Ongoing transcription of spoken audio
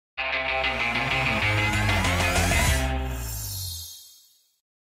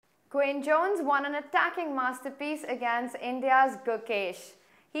Gawain Jones won an attacking masterpiece against India's GibChess.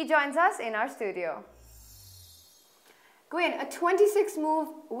 He joins us in our studio. Gawain, a 26-move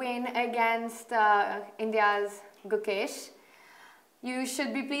win against India's GibChess. You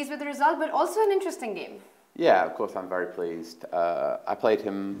should be pleased with the result, but also an interesting game. Yeah, of course I'm very pleased. I played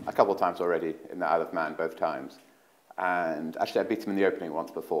him a couple of times already in the Isle of Man, both times. And actually I beat him in the opening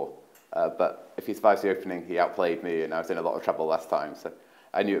once before. But if he survives the opening, he outplayed me and I was in a lot of trouble last time. So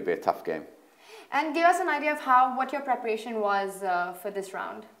I knew it would be a tough game. And give us an idea of what your preparation was for this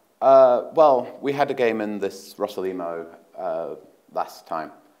round. Well, we had a game in this Rossalimo last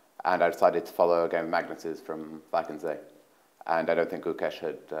time. And I decided to follow a game of Magnus's from Vikensay. And I don't think Gukesh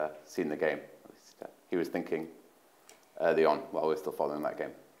had seen the game. He was thinking early on while we were still following that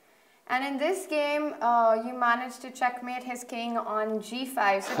game. And in this game, you managed to checkmate his king on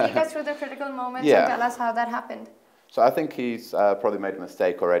g5. So take us through the critical moments and tell us how that happened. So I think he's probably made a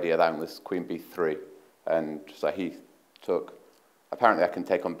mistake already allowing this queen b3. And so he took, apparently I can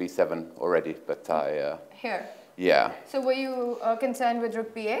take on b7 already, but I... Here? Yeah. So were you concerned with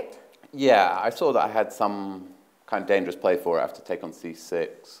rook b8? Yeah, I saw that I had some kind of dangerous play for it. I have to take on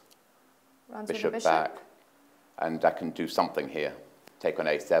c6, bishop back, and I can do something here. Take on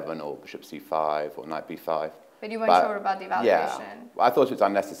a7 or bishop c5 or knight b5. But you weren't sure about the evaluation? Yeah, I thought it was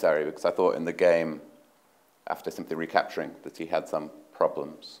unnecessary because I thought in the game, after simply recapturing, that he had some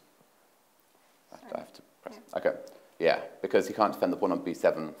problems. I have to press. Okay, yeah, because he can't defend the pawn on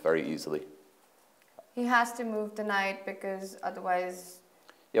b7 very easily. He has to move the knight because otherwise...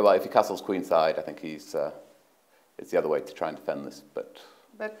 Yeah, well, if he castles queenside, I think he's it's the other way to try and defend this, but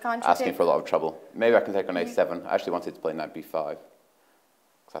can't you asking for a lot of trouble. Maybe I can take on a7. I actually wanted to play knight b5.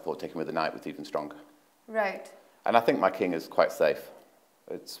 I thought taking with the knight was even stronger. Right. And I think my king is quite safe.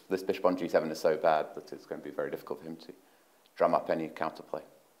 This bishop on g7 is so bad that it's going to be very difficult for him to drum up any counterplay.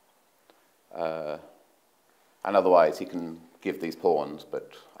 And otherwise, he can give these pawns,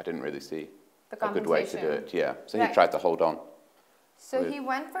 but I didn't really see a good way to do it. Yeah. So he tried to hold on. So he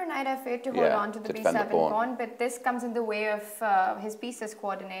went for knight f8 to hold on to the b7 pawn, but this comes in the way of his pieces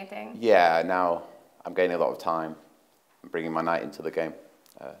coordinating. Yeah, now I'm gaining a lot of time. I'm bringing my knight into the game.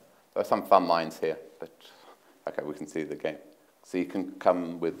 There are some fun lines here, but okay, we can see the game. So you can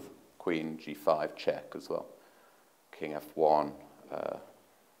come with queen g5 check as well, king f1.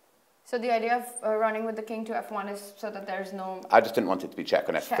 So the idea of running with the king to f1 is so that there's no... I just didn't want it to be check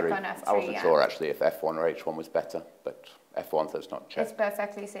on f3. Check on f3, I wasn't sure actually if f1 or h1 was better, but f1 says not check. It's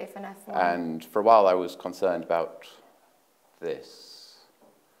perfectly safe in f1. And for a while I was concerned about this.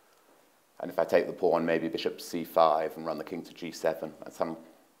 And if I take the pawn, maybe bishop c5 and run the king to g7 and some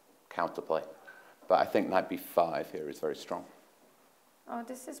counterplay. But I think knight b5 here is very strong. Oh,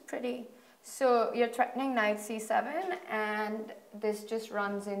 this is pretty. So you're threatening knight c7 and this just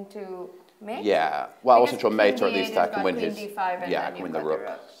runs into mate? Yeah, well, I wasn't sure mate or at least I can win his... d5 and yeah, I can win the rook.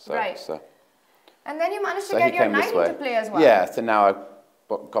 So, right. So. And then you managed to get your knight into play as well. Yeah, so now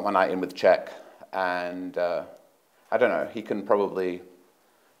I've got my knight in with check and I don't know, he can probably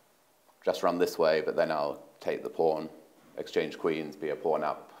just run this way, but then I'll take the pawn, exchange queens, be a pawn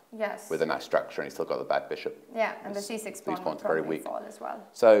up. Yes. With a nice structure, and he's still got the bad bishop. Yeah, and the c6 pawn will very weak. fall as well.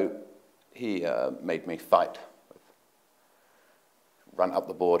 So he made me fight, run up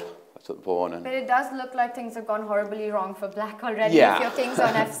the board. I took the pawn. And but it does look like things have gone horribly wrong for black already. Yeah. If your king's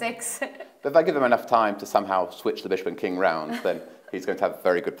on f6. But if I give him enough time to somehow switch the bishop and king round, then he's going to have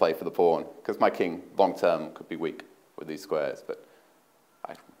very good play for the pawn. Because my king, long term, could be weak with these squares, but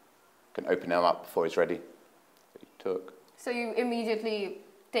I can open him up before he's ready. He took. So you immediately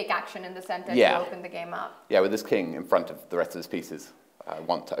take action in the center to open the game up. Yeah, with this king in front of the rest of his pieces, I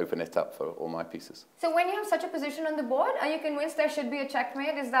want to open it up for all my pieces. So when you have such a position on the board, are you convinced there should be a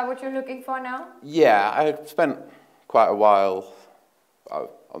checkmate? Is that what you're looking for now? Yeah, I spent quite a while,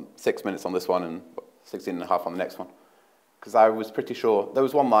 6 minutes on this one and 16 and a half on the next one, because I was pretty sure, there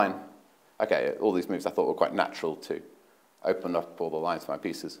was one line, okay, all these moves I thought were quite natural to open up all the lines for my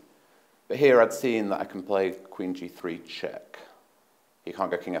pieces. But here I'd seen that I can play queen g3 check. He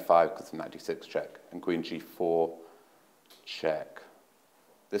can't go king f5 because of knight d6 check, and queen g4 check.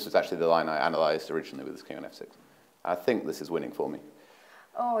 This was actually the line I analysed originally with this king on f6. I think this is winning for me.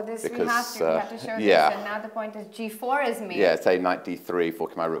 Oh, this because, we have to show this, and now the point is g4 is mate. Yeah, say knight d3,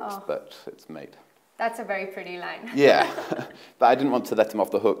 forking my rooks, but it's mate. That's a very pretty line. Yeah, but I didn't want to let him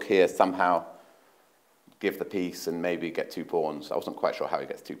off the hook here somehow. Give the piece and maybe get 2 pawns. I wasn't quite sure how he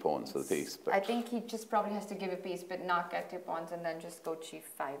gets 2 pawns for the piece. But I think he just probably has to give a piece but not get 2 pawns and then just go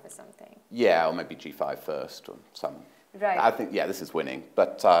g5 or something. Yeah, or maybe g5 first or some. Right. I think, yeah, this is winning.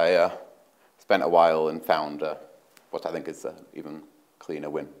 But I spent a while and found what I think is an even cleaner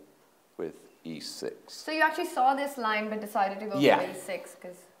win. with e6. So you actually saw this line but decided to go for e6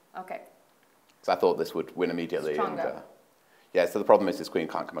 because, okay. Because I thought this would win immediately. Stronger. And, yeah, so the problem is his queen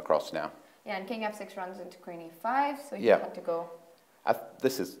can't come across now. Yeah, and king f6 runs into queen e5, so he Yeah. had to go.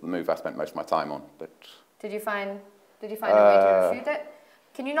 This is the move I spent most of my time on, but... Did you find a way to refute it?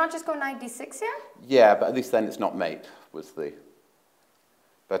 Can you not just go knight d6 here? Yeah, but at least then it's not mate, was the...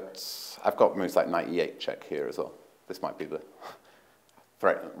 But I've got moves like knight e8 check here as well. This might be the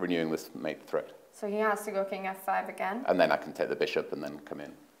threat, renewing this mate threat. So he has to go king f5 again. And then I can take the bishop and then come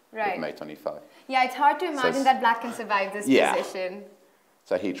in with mate on e5. Yeah, it's hard to imagine that black can survive this position.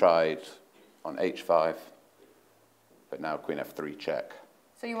 So he tried on h5, but now queen f3 check.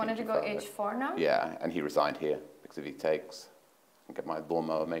 So you wanted to go h4 now? Yeah, and he resigned here because if he takes, I can get my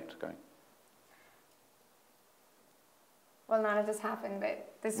lawnmower mate going. Well, none of this happened,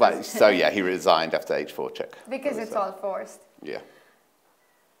 but this Well, so yeah, he resigned after h4 check. Because it's all forced. Yeah.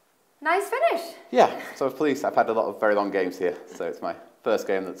 Nice finish. Yeah, so I was pleased. I've had a lot of very long games here, so it's my first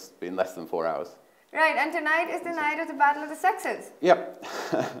game that's been less than 4 hours. Right, and tonight is the night of the Battle of the Sexes. Yep.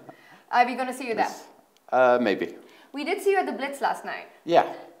 Are we going to see you there? Maybe. We did see you at the Blitz last night.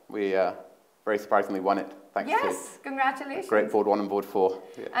 Yeah, we very surprisingly won it. Thanks yes, congratulations. Great board 1 and board 4.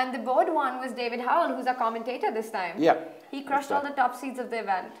 Yeah. And the board 1 was David Howell, who's our commentator this time. Yeah. He crushed all the top seeds of the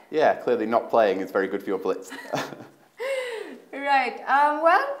event. Yeah, clearly not playing is very good for your Blitz. Right,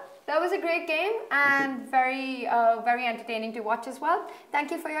 well, that was a great game and very entertaining to watch as well.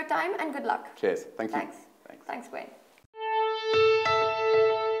 Thank you for your time and good luck. Cheers. Thank you. Thanks, Gawain.